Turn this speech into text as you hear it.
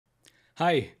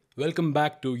Hi, welcome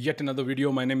back to yet another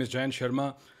video. My name is Jayan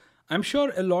Sharma. I'm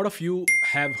sure a lot of you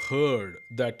have heard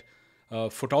that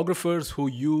photographers who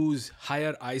use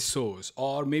higher ISOs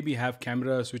or maybe have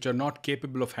cameras which are not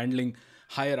capable of handling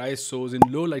higher ISOs in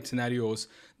low light scenarios,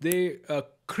 they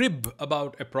crib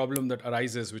about a problem that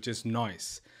arises, which is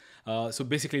noise. So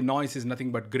basically, noise is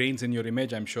nothing but grains in your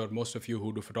image. I'm sure most of you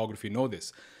who do photography know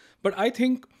this. But I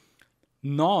think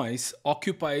noise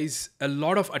occupies a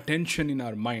lot of attention in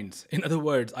our minds. In other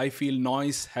words, I feel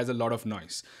noise has a lot of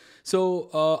noise.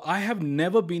 So I have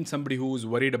never been somebody who's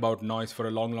worried about noise for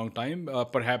a long, long time.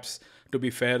 Perhaps, to be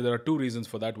fair, there are two reasons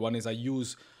for that. One is I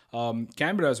use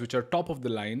cameras which are top of the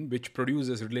line, which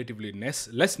produces relatively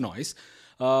less noise.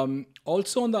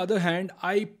 Also, on the other hand,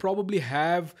 I probably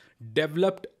have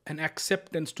developed an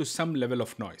acceptance to some level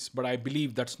of noise, but I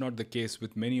believe that's not the case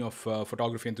with many of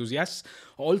photography enthusiasts.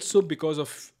 Also, because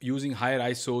of using higher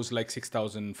ISOs like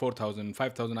 6,000, 4,000,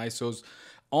 5,000 ISOs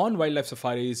on wildlife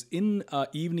safaris in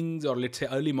evenings or let's say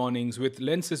early mornings with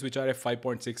lenses which are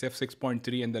f5.6,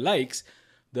 f6.3, and the likes,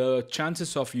 the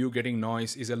chances of you getting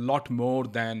noise is a lot more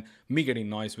than me getting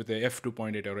noise with a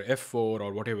f2.8 or a f4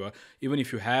 or whatever, even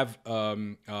if you have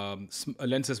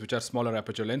lenses which are smaller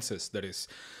aperture lenses, that is.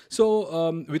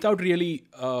 So without really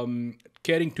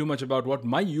caring too much about what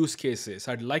my use case is,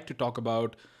 I'd like to talk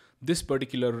about this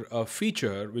particular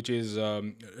feature, which is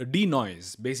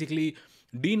denoise. Basically,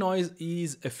 denoise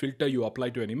is a filter you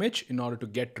apply to an image in order to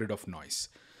get rid of noise.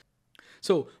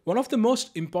 So one of the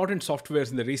most important softwares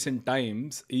in the recent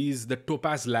times is the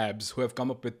Topaz Labs, who have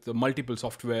come up with multiple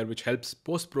software which helps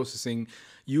post-processing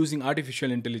using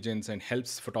artificial intelligence and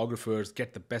helps photographers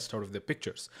get the best out of their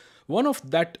pictures. One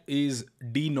of that is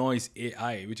DeNoise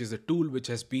AI, which is a tool which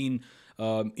has been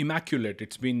immaculate.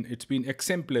 It's been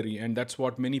exemplary, and that's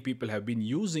what many people have been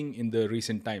using in the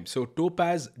recent times. So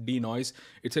Topaz DeNoise,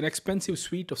 it's an expensive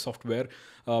suite of software,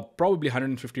 probably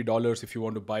 $150 if you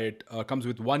want to buy it. Comes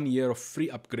with 1 year of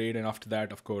free upgrade, and after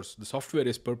that, of course, the software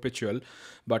is perpetual,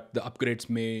 but the upgrades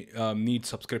may need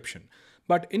subscription.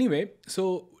 But anyway,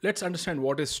 so let's understand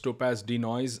what is Topaz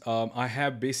DeNoise. I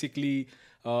have basically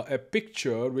a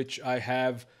picture which I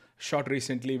have shot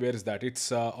recently. Where is that?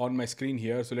 It's on my screen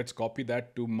here. So let's copy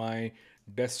that to my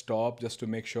desktop just to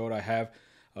make sure I have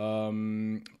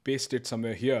paste it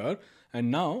somewhere here.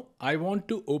 And now I want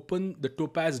to open the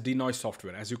Topaz DeNoise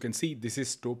software. As you can see, this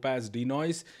is Topaz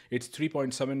DeNoise. It's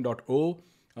 3.7.0.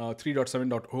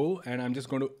 3.7.0, and I'm just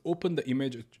going to open the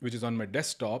image which is on my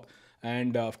desktop,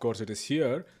 and of course it is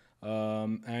here.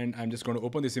 And I'm just going to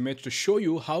open this image to show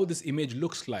you how this image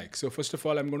looks like. So first of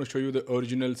all, I'm going to show you the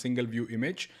original single view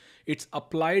image. It's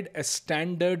applied a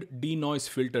standard denoise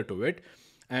filter to it.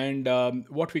 And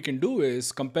what we can do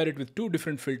is compare it with two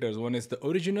different filters. One is the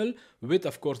original with,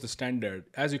 of course, the standard.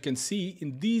 As you can see,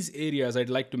 in these areas, I'd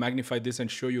like to magnify this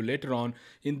and show you later on.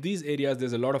 In these areas,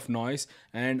 there's a lot of noise,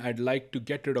 and I'd like to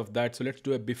get rid of that. So let's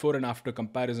do a before and after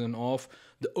comparison of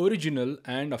the original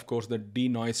and, of course, the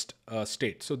denoised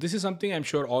state. So this is something I'm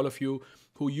sure all of you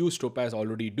who use Topaz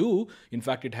already do. In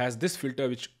fact, it has this filter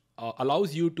which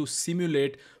allows you to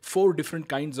simulate 4 different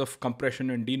kinds of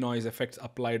compression and denoise effects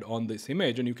applied on this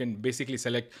image, and you can basically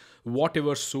select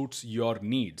whatever suits your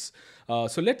needs.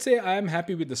 So let's say I am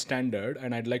happy with the standard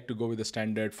and I'd like to go with the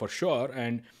standard for sure,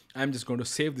 and I'm just going to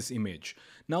save this image.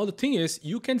 Now the thing is,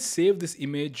 you can save this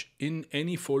image in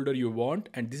any folder you want,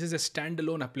 and this is a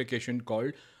standalone application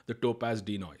called the Topaz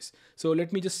DeNoise. So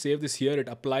let me just save this here. It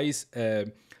applies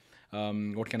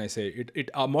what can I say? It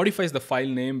modifies the file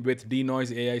name with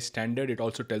DeNoise AI standard. It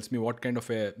also tells me what kind of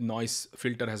a noise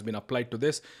filter has been applied to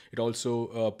this. It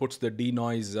also puts the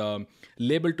denoise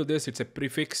label to this. It's a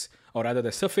prefix, or rather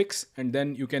the suffix, and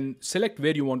then you can select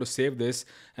where you want to save this.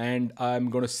 And I'm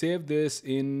going to save this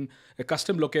in a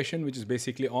custom location, which is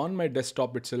basically on my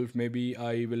desktop itself. Maybe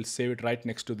I will save it right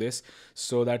next to this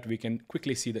so that we can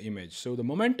quickly see the image. So the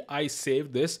moment I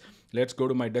save this, let's go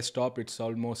to my desktop. It's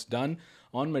almost done.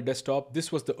 On my desktop, this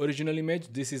was the original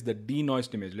image. This is the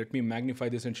denoised image. Let me magnify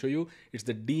this and show you. It's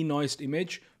the denoised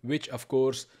image, which of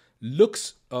course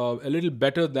looks a little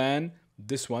better than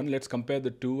this one. Let's compare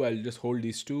the two. I'll just hold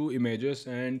these two images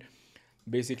and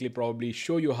basically probably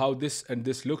show you how this and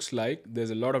this looks like.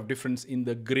 There's a lot of difference in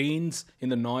the grains, in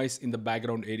the noise, in the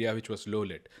background area, which was low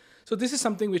lit. So this is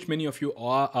something which many of you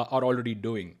are already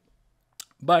doing.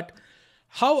 But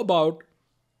how about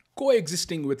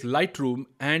coexisting with Lightroom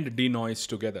and denoise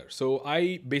together? So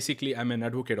I basically am an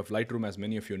advocate of Lightroom, as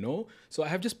many of you know. So I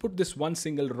have just put this one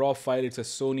single raw file. It's a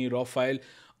Sony raw file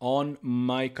on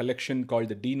my collection called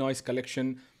the denoise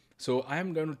collection. So I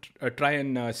am going to try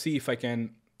and see if I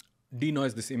can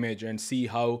denoise this image and see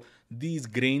how these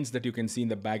grains that you can see in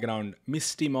the background,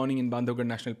 misty morning in Bandhavgarh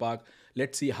National Park.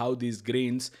 Let's see how these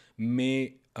grains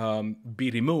may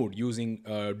be removed using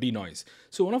denoise.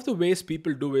 So one of the ways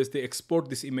people do is they export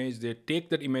this image, they take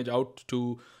that image out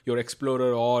to your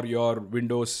Explorer or your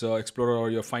Windows Explorer or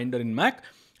your Finder in Mac,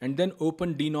 and then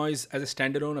open denoise as a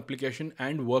standalone application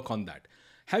and work on that.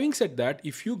 Having said that,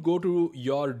 if you go to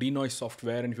your denoise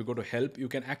software and if you go to help, you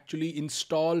can actually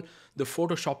install the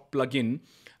Photoshop plugin,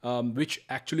 which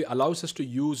actually allows us to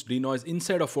use denoise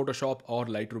inside of Photoshop or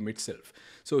Lightroom itself.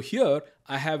 So here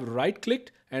I have right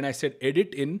clicked and I said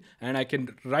edit in, and I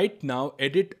can right now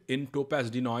edit in Topaz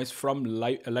DeNoise from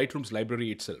Lightroom's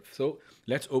library itself. So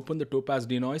let's open the Topaz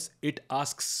DeNoise. It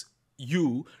asks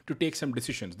you to take some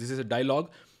decisions. This is a dialog.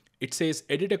 It says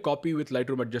edit a copy with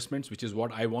Lightroom adjustments, which is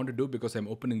what I want to do because I'm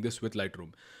opening this with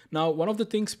Lightroom. Now, one of the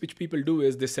things which people do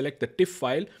is they select the TIFF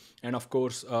file, and of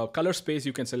course, color space,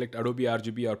 you can select Adobe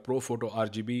RGB or Pro Photo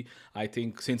RGB. I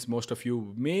think since most of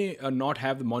you may not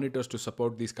have the monitors to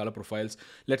support these color profiles,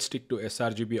 let's stick to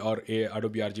sRGB or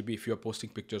Adobe RGB if you're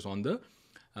posting pictures on the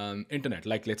internet,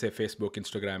 like let's say Facebook,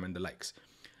 Instagram, and the likes.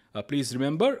 Please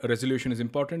remember, resolution is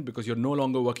important because you're no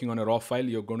longer working on a raw file.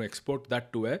 You're going to export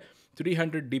that to a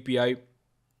 300 dpi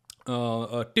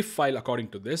TIFF file according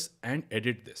to this and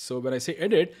edit this. So when I say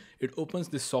edit, it opens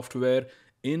this software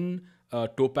in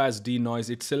Topaz DeNoise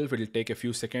itself. It'll take a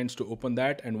few seconds to open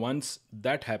that, and once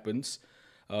that happens,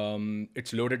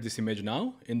 it's loaded this image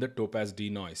now in the Topaz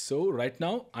DeNoise. So right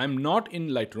now I'm not in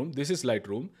Lightroom. This is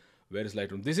Lightroom. Where is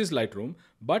Lightroom? This is Lightroom,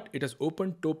 but it has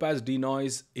opened Topaz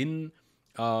DeNoise in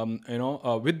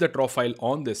with the raw file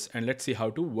on this, and let's see how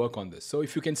to work on this. So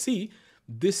if you can see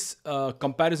this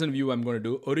comparison view, I'm going to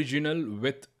do original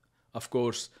with, of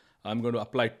course, I'm going to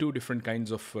apply two different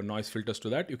kinds of noise filters to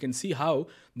that. You can see how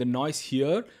the noise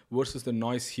here versus the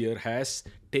noise here has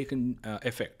taken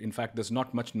effect. In fact, there's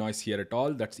not much noise here at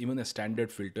all. That's even a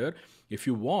standard filter. If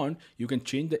you want, you can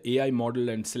change the AI model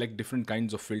and select different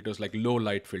kinds of filters like low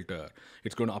light filter.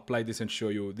 It's going to apply this and show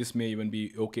you this may even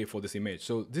be okay for this image.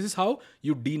 So this is how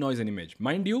you denoise an image.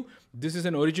 Mind you, this is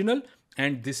an original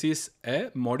and this is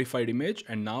a modified image,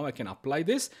 and now I can apply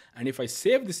this, and if I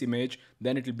save this image,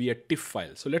 then it will be a TIFF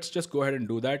file. So let's just go ahead and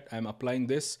do that. I'm applying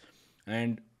this,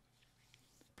 and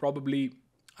probably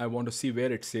I want to see where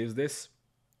it says this.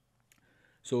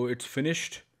 So it's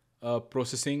finished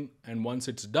processing, and once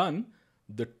it's done,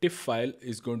 the TIFF file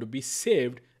is going to be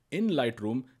saved in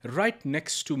Lightroom right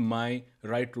next to my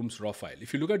Lightroom's raw file.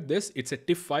 If you look at this, it's a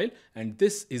TIFF file and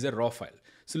this is a raw file.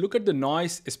 So look at the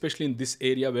noise, especially in this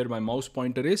area where my mouse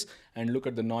pointer is, and look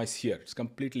at the noise here. It's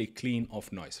completely clean of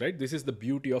noise, right? This is the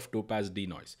beauty of Topaz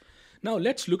DeNoise. Now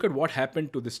let's look at what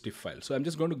happened to this TIFF file. So I'm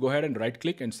just going to go ahead and right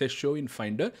click and say show in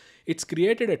Finder. It's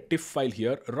created a TIFF file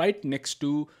here right next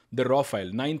to the raw file.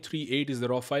 938 is the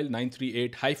raw file,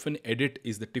 938-edit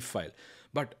is the TIFF file.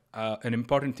 But an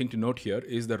important thing to note here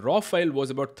is the raw file was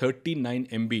about 39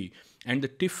 MB and the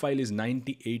TIFF file is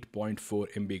 98.4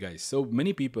 MB, guys. So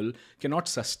many people cannot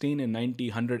sustain a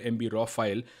 100 MB raw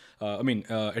file,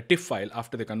 a TIFF file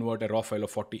after they convert a raw file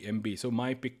of 40 MB. So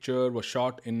my picture was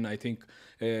shot in, I think,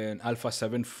 an Alpha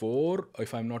 7.4,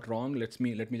 if I'm not wrong. Let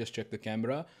me just check the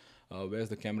camera. Where's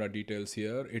the camera details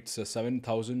here? It's a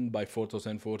 7000 by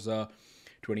 4000 Forza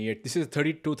 28. This is a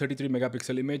 33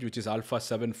 megapixel image, which is Alpha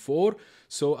 7.4.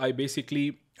 So I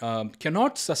basically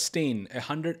cannot sustain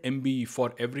 100 MB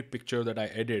for every picture that I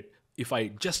edit if I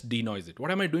just denoise it. What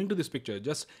am I doing to this picture?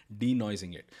 Just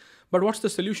denoising it. But what's the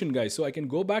solution, guys? So I can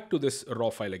go back to this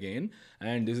raw file again,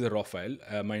 and this is a raw file,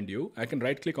 mind you. I can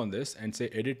right click on this and say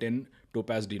edit in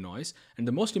Topaz DeNoise. And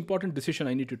the most important decision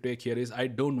I need to take here is I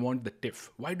don't want the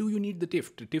TIFF. Why do you need the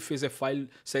TIFF? The TIFF is a file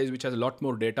size which has a lot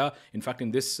more data. In fact, in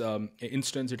this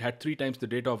instance, it had 3 times the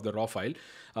data of the raw file,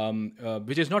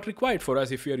 which is not required for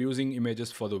us if we are using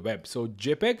images for the web. So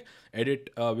JPEG, edit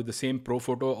with the same Pro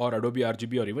Photo or Adobe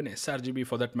RGB or even sRGB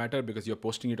for that matter, because you're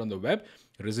posting it on the web.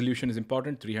 Resolution is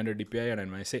important, 300 dpi,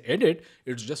 and when I say edit,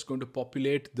 it's just going to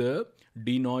populate the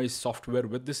denoise software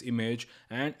with this image,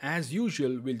 and as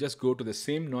usual, we'll just go to the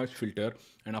same noise filter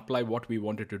and apply what we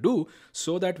wanted to do,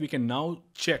 so that we can now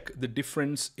check the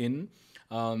difference in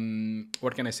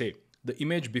what can I say, the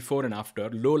image before and after.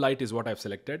 Low light is what I've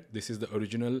selected. This is the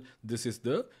original. This is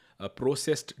the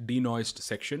processed denoised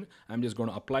section. I'm just going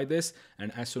to apply this,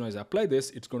 and as soon as I apply this,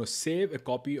 it's going to save a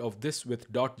copy of this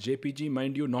with .jpg,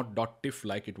 mind you, not .tiff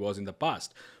like it was in the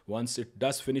past. Once it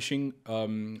does finishing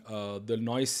the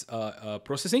noise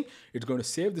processing, it's going to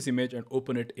save this image and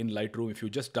open it in Lightroom. If you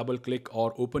just double click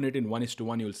or open it in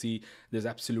 1:1, you'll see there's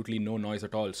absolutely no noise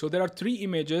at all. So there are 3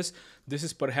 images. This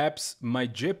is perhaps my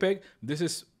JPEG, this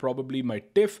is probably my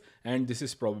TIFF, and this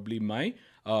is probably my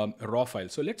raw file.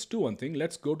 So let's do one thing.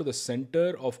 Let's go to the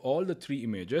center of all the three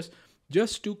images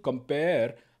just to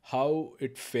compare how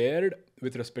it fared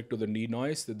with respect to the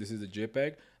denoise. So this is the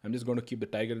JPEG. I'm just going to keep the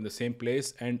tiger in the same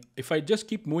place. And if I just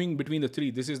keep moving between the three,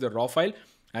 this is the raw file.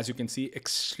 As you can see,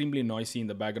 extremely noisy in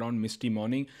the background, misty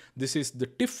morning. This is the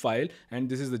TIFF file and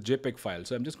this is the JPEG file.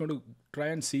 So I'm just going to try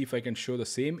and see if I can show the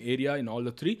same area in all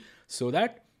the three so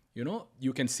that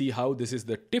you can see how this is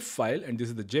the TIFF file and this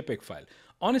is the JPEG file.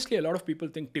 Honestly, a lot of people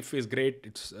think TIFF is great.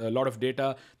 It's a lot of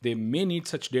data. They may need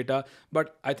such data,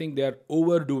 but I think they are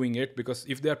overdoing it, because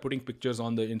if they are putting pictures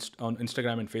on on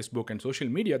Instagram and Facebook and social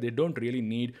media, they don't really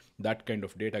need that kind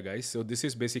of data, guys. So this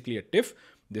is basically a TIFF.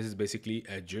 This is basically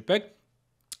a JPEG,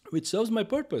 which serves my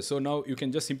purpose. So now you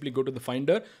can just simply go to the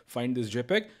Finder, find this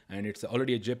JPEG, and it's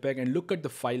already a JPEG. And look at the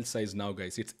file size now,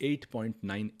 guys. It's 8.9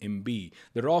 MB.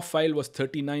 The raw file was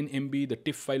 39 MB. The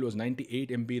TIFF file was 98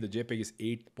 MB. The JPEG is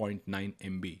 8.9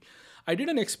 MB. I did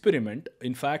an experiment.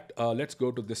 In fact, let's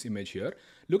go to this image here.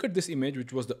 Look at this image,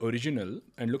 which was the original,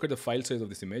 and look at the file size of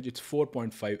this image. It's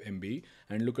 4.5 MB.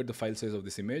 And look at the file size of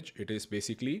this image. It is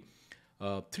basically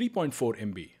 3.4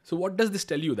 MB. So what does this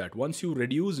tell you? That once you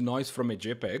reduce noise from a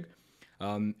JPEG,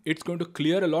 it's going to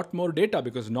clear a lot more data,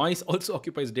 because noise also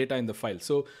occupies data in the file.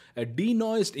 So a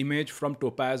denoised image from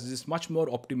Topaz is much more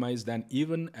optimized than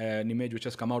even an image which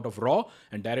has come out of RAW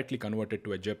and directly converted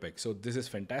to a JPEG. So this is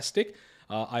fantastic.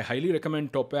 I highly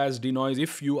recommend Topaz DeNoise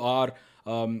if you are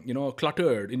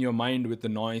cluttered in your mind with the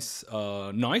noise.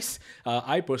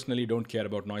 I personally don't care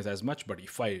about noise as much, but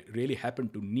if I really happen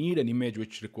to need an image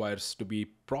which requires to be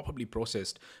properly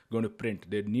processed, going to print,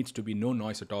 there needs to be no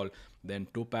noise at all, then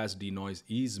Topaz DeNoise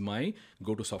is my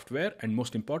go-to software. And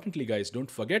most importantly, guys,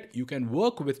 don't forget, you can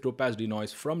work with Topaz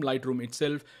DeNoise from Lightroom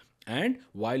itself. And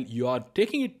while you are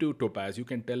taking it to Topaz, you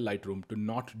can tell Lightroom to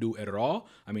not do a RAW,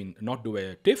 not do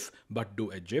a TIFF, but do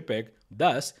a JPEG,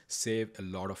 thus save a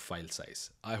lot of file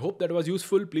size. I hope that was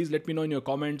useful. Please let me know in your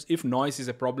comments if noise is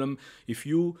a problem, if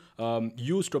you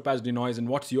use Topaz DeNoise, and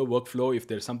what's your workflow. If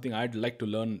there's something I'd like to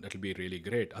learn, that'll be really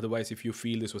great. Otherwise, if you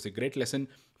feel this was a great lesson,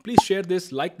 please share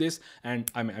this, like this, and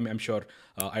I'm sure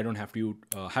I don't have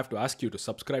to ask you to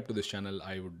subscribe to this channel.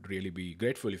 I would really be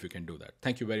grateful if you can do that.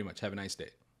 Thank you very much. Have a nice day.